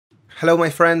Hello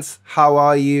my friends, how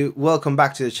are you? Welcome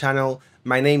back to the channel.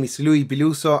 My name is Luis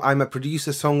Biluso. I'm a producer,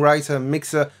 songwriter,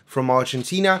 mixer from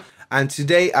Argentina, and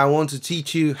today I want to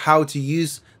teach you how to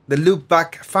use the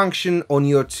LoopBack function on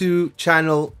your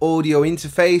 2-channel audio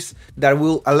interface that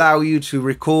will allow you to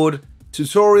record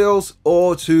tutorials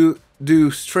or to do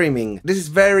streaming. This is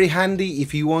very handy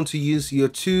if you want to use your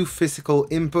 2 physical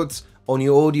inputs on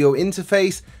your audio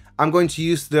interface. I'm going to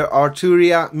use the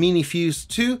Arturia MiniFuse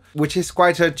 2, which is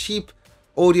quite a cheap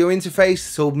audio interface,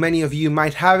 so many of you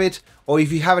might have it, or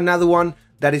if you have another one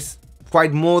that is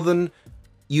quite modern,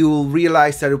 you'll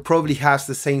realize that it probably has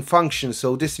the same function,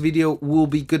 so this video will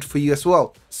be good for you as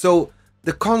well. So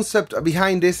the concept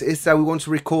behind this is that we want to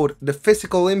record the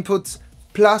physical inputs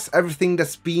plus everything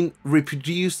that's been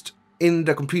reproduced in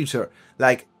the computer,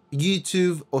 like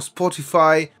YouTube or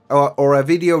Spotify or a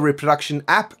video reproduction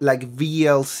app like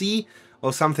VLC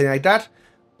or something like that.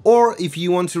 Or if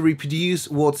you want to reproduce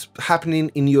what's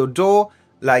happening in your DAW,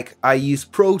 like I use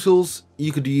Pro Tools,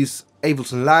 you could use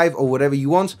Ableton Live or whatever you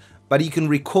want, but you can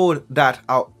record that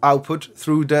output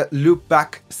through the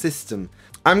LoopBack system.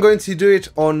 I'm going to do it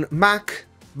on Mac,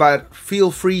 but feel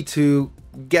free to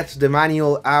get the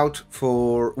manual out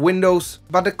for Windows,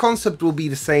 but the concept will be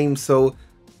the same, so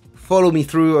follow me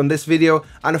through on this video.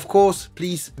 And of course,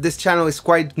 please, this channel is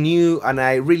quite new and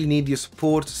I really need your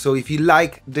support, so if you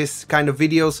like this kind of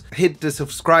videos, hit the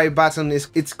subscribe button.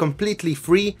 It's completely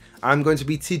free. I'm going to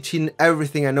be teaching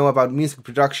everything I know about music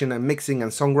production and mixing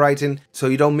and songwriting, so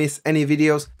you don't miss any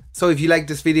videos. So if you like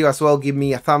this video as well, give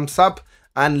me a thumbs up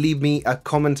and leave me a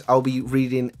comment. I'll be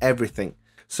reading everything.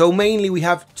 So mainly we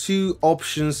have 2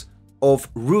 options of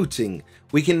routing.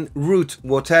 We can route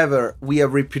whatever we are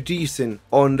reproducing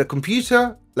on the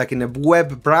computer, like in a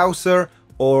web browser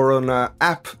or on an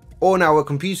app on our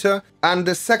computer. And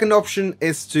the second option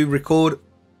is to record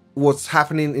what's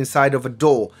happening inside of a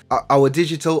DAW, our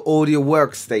digital audio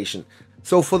workstation.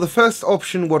 So for the first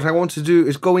option, what I want to do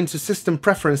is go into System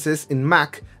Preferences in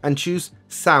Mac and choose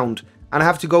Sound. And I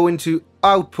have to go into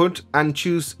Output and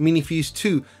choose MiniFuse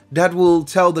 2. That will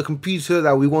tell the computer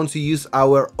that we want to use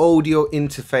our audio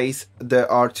interface, the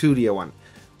Arturia one.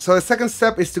 So the second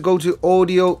step is to go to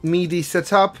Audio MIDI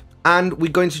Setup, and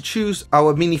we're going to choose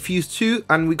our MiniFuse 2,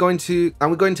 and we're going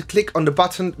to click on the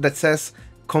button that says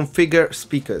Configure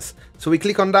Speakers. So we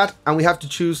click on that, and we have to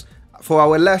choose, for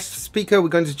our left speaker, we're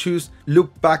going to choose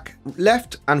LoopBack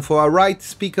Left, and for our right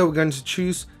speaker, we're going to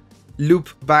choose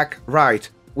LoopBack Right.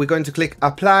 We're going to click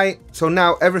Apply. So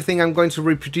now everything I'm going to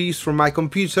reproduce from my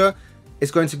computer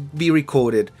is going to be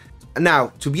recorded.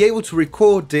 Now, to be able to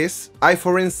record this, I,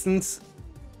 for instance,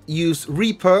 use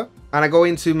Reaper, and I go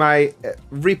into my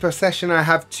Reaper session. I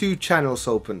have 2 channels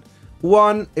open.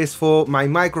 One is for my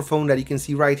microphone that you can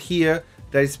see right here,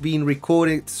 that is being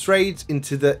recorded straight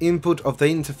into the input of the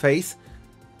interface.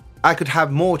 I could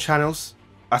have more channels,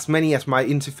 as many as my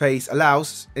interface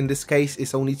allows. In this case,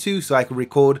 it's only 2, so I could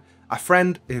record a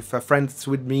friend. If a friend's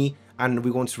with me and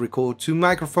we want to record 2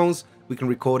 microphones, we can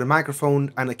record a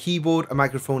microphone and a keyboard, a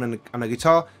microphone and a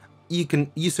guitar. You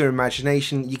can use your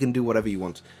imagination, you can do whatever you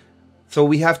want. So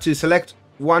we have to select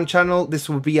one channel. This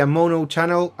will be a mono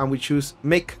channel, and we choose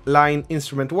Mic Line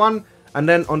Instrument 1. And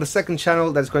then on the second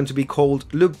channel, that's going to be called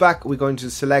LoopBack, we're going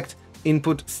to select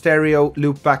Input Stereo,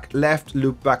 LoopBack Left,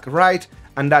 LoopBack Right,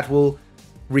 and that will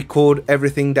record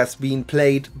everything that's being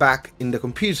played back in the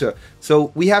computer.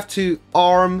 So we have to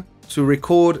arm to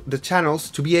record the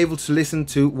channels to be able to listen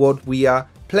to what we are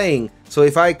playing. So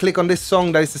if I click on this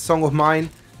song, that is a song of mine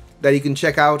that you can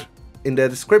check out in the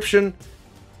description.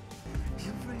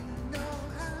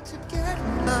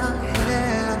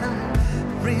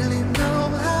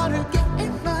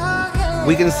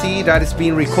 We can see that it's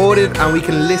being recorded and we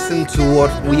can listen to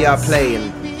what we are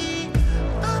playing.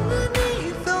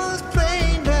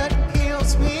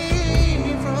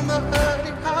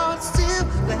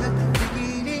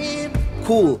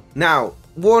 Cool. Now,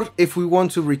 what if we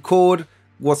want to record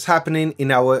what's happening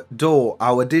in our DAW,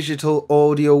 our digital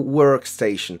audio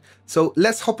workstation? So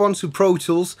let's hop on to Pro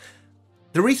Tools.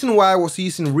 The reason why I was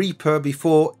using Reaper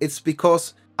before, it's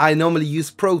because I normally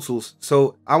use Pro Tools.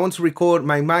 So I want to record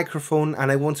my microphone and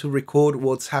I want to record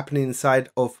what's happening inside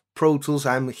of Pro Tools.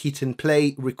 I'm hitting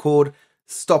play, record,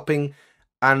 stopping,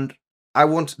 and I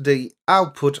want the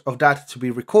output of that to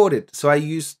be recorded. So I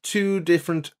use 2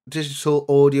 different digital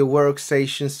audio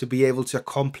workstations to be able to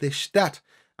accomplish that.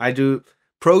 I do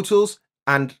Pro Tools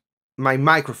and my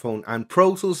microphone, and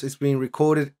Pro Tools is being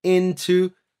recorded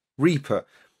into Reaper.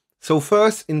 So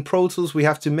first in Pro Tools, we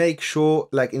have to make sure,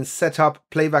 like in Setup,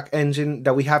 Playback Engine,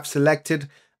 that we have selected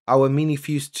our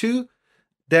MiniFuse 2.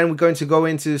 Then we're going to go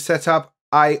into Setup,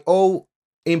 I/O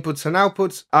inputs and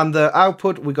outputs. Under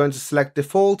output, we're going to select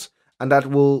default, and that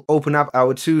will open up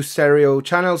our 2 stereo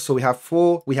channels. So we have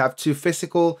 4, we have 2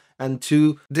 physical and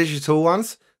 2 digital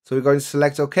ones. So we're going to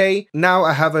select OK. Now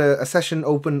I have a session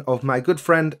open of my good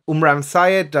friend Umran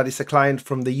Syed, that is a client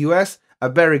from the US, a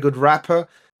very good rapper.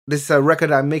 This is a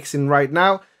record I'm mixing right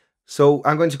now. So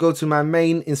I'm going to go to my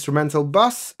main instrumental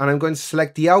bus, and I'm going to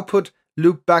select the output,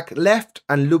 LoopBack left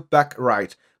and LoopBack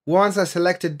right. Once I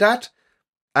selected that,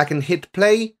 I can hit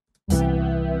play.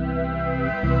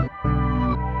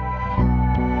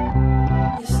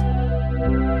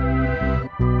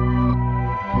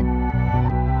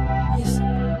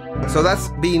 So that's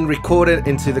being recorded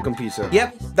into the computer.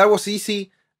 Yep, that was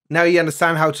easy. Now you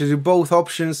understand how to do both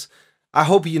options. I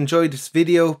hope you enjoyed this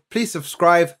video. Please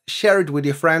subscribe, share it with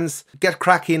your friends, get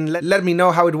cracking. Let me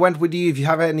know how it went with you. If you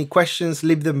have any questions,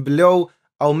 leave them below.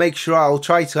 I'll make sure I'll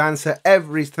try to answer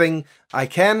everything I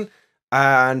can.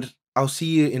 And I'll see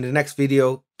you in the next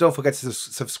video. Don't forget to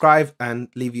subscribe and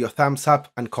leave your thumbs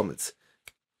up and comments.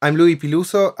 I'm Luis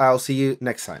Peluso. I'll see you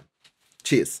next time.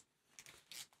 Cheers.